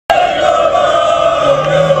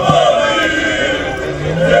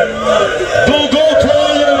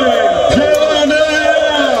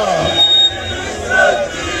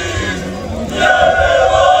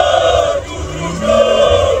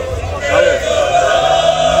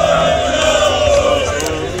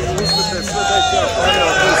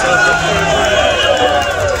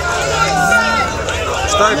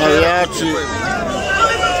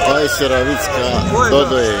Bisera Vicka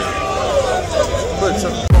dodaje.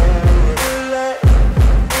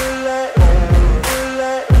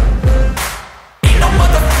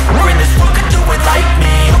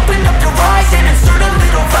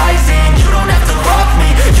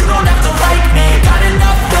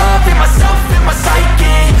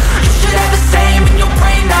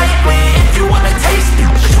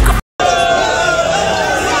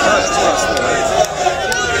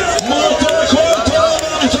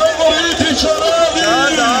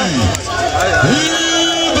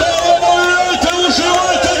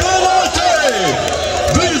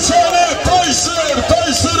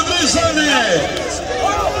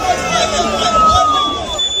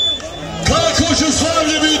 Kako će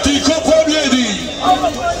slavlje biti, ko pobjedi?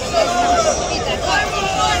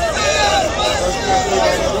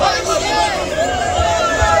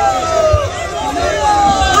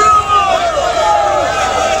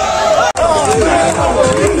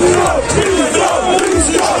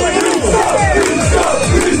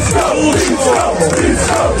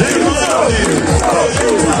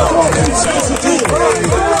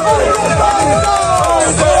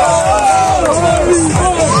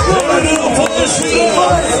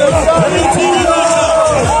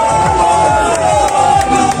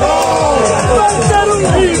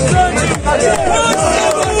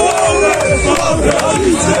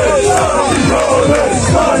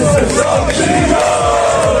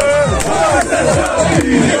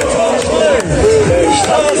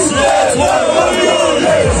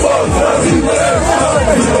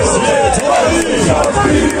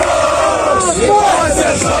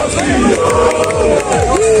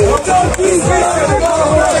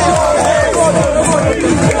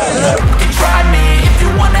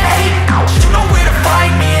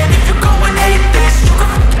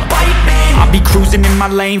 Cruising in my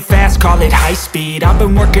lane fast, call it high speed. I've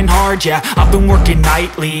been working hard, yeah, I've been working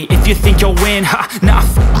nightly. If you think you'll win, ha, not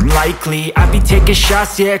likely. I be taking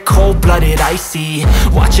shots, yeah, cold-blooded, icy.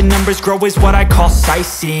 Watching numbers grow is what I call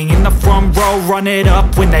sightseeing. In the front row, run it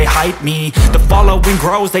up when they hype me. The following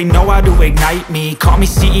grows, they know how to ignite me. Call me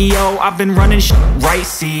CEO, I've been running right,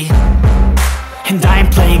 see. And I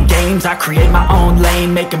ain't playing games, I create my own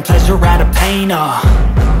lane, making pleasure out of pain,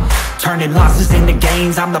 turning losses into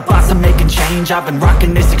gains. I'm the boss, I'm making change. I've been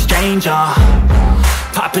rocking this exchange,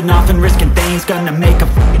 popping off and risking things. Gonna make a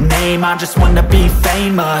f***ing name. I just wanna be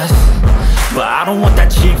famous, but I don't want that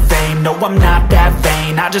cheap fame. No, I'm not that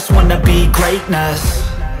vain. I just wanna be greatness.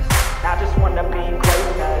 I just wanna be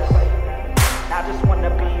greatness. I just wanna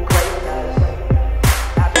be greatness.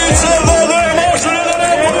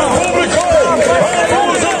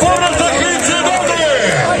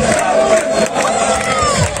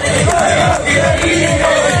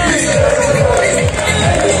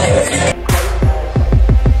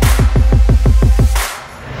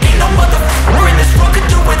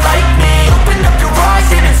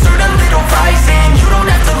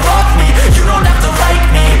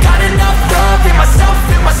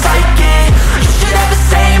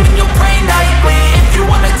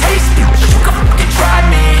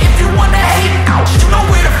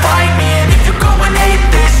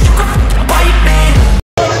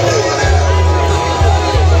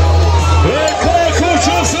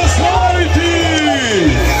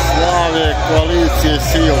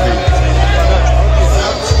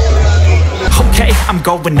 Okay, I'm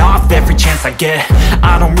going off every chance I get.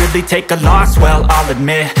 I don't really take a loss, well, I'll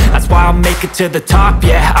admit. That's why I'll make it to the top,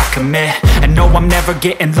 yeah, I commit. And no, I'm never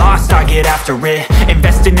getting lost, I get after it.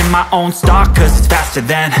 Investing in my own stock, cause it's faster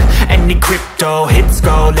than any crypto hits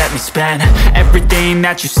go, let me spend. Everything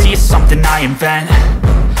that you see is something I invent,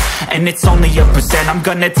 and it's only a percent. I'm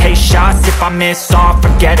gonna take shots, if I miss all,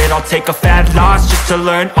 forget it. I'll take a fat loss just to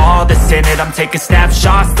learn all that's in it. I'm taking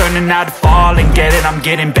snapshots, learning how to fall and get it. I'm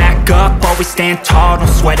getting back up, always stand tall, don't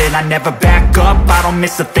sweat it. I never back up, I don't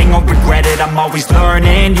miss a thing or regret it. I'm always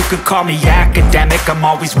learning, you could call me academic. I'm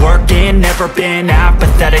always working, never been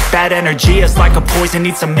apathetic. Bad energy is like a poison,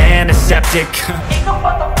 needs some antiseptic. Ain't no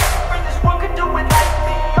motherfucker in this world could do it like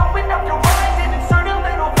me. Open up your eyes and insert a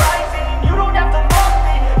little rising. You don't have to love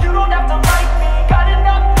me, you don't have to like me. Got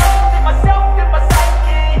enough love in myself, in my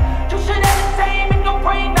psyche. You should have the same in your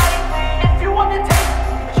brain nightly. If you wanna take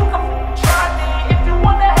me, you can try me. If you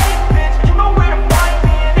wanna hate, bitch, you know where to find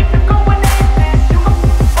me. And if you're going hate this, you can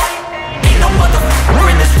fight me. Ain't no motherfucker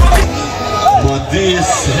in this world. Ma di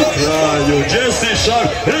si kralju, gdje si šar?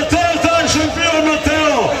 To je taj šampion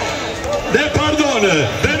Mateo! Ne, pardon,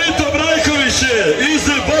 Benito Brajković je iz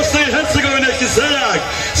Bosne i Herzegovine, Kiseljak,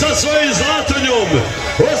 sa svojim zlatonjom.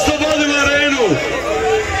 Oslobodimo arenu!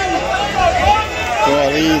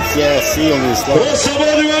 Koalicija silnih slava.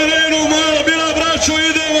 Oslobodimo arenu, moja bila braćo,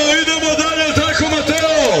 idemo!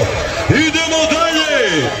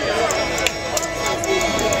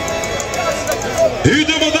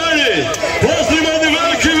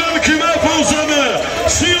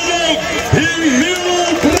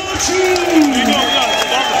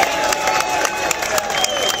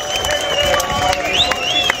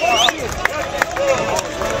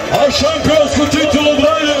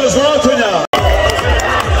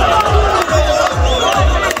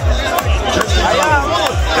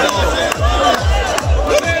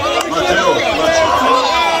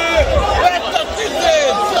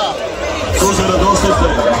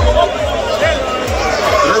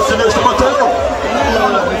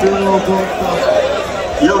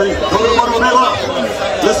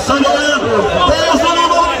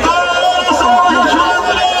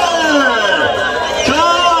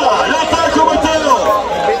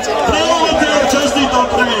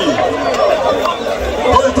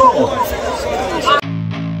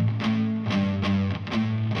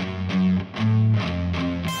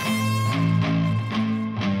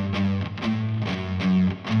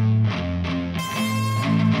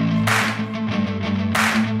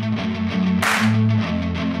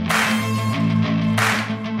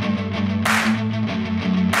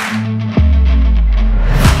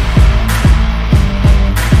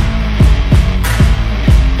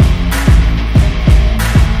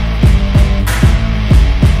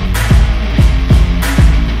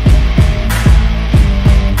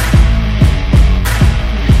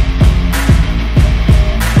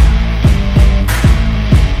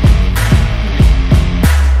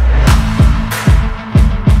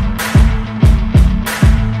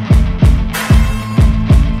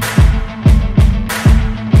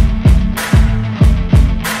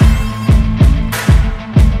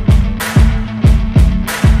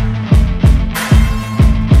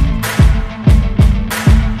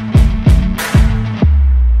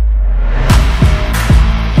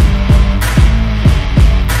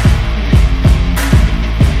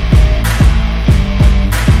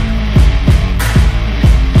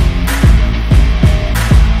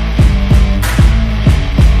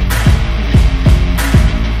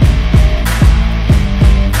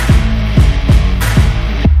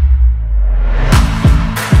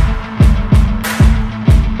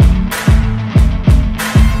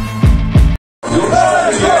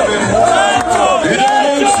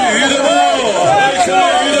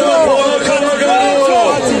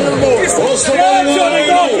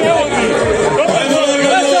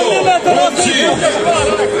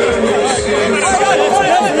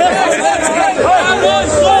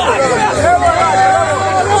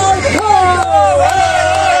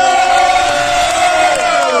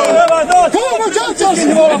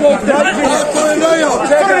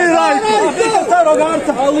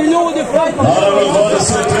 Ali ljudi, naravno,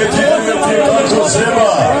 23 uvjeti kako treba.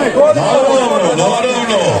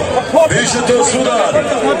 Naravno, više to sudar.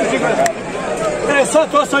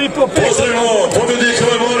 Sad to sam i popio. Pozdravimo pobjednika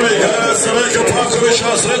ove borbe, Seleka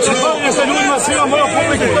Pakovića, sretno. Sa ljudima, svima, moja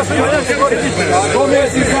publika, to svima, jedete gori. To mi je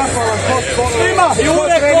si zahvalan, svima.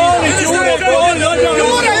 Jure Kolić, Jure Kolić.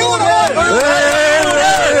 Jure, Jure!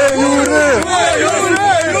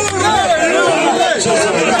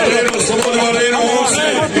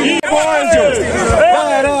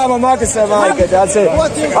 Maki se majke, da se,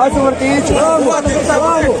 a su vrtići.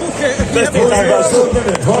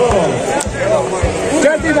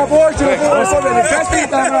 Čestitam Bošću,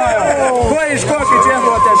 čestitam Raja. Koji Škokić,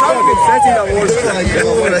 jebote, Škokić, čestitam Bošću.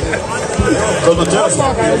 Kod Teo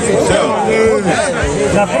sam.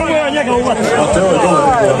 Na prvo je njega uvati. A Teo je dobro.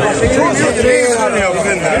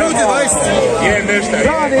 Minuti 20. Je nešto.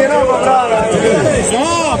 Radi i roba prava.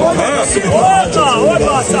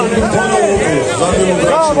 Opa sam.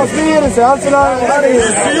 Bravo, smiri se, ali se nari.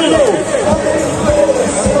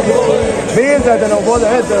 Vidite na vode,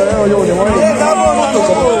 evo ljudi moji.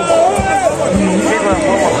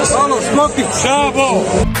 Halo, Škokić, šabo.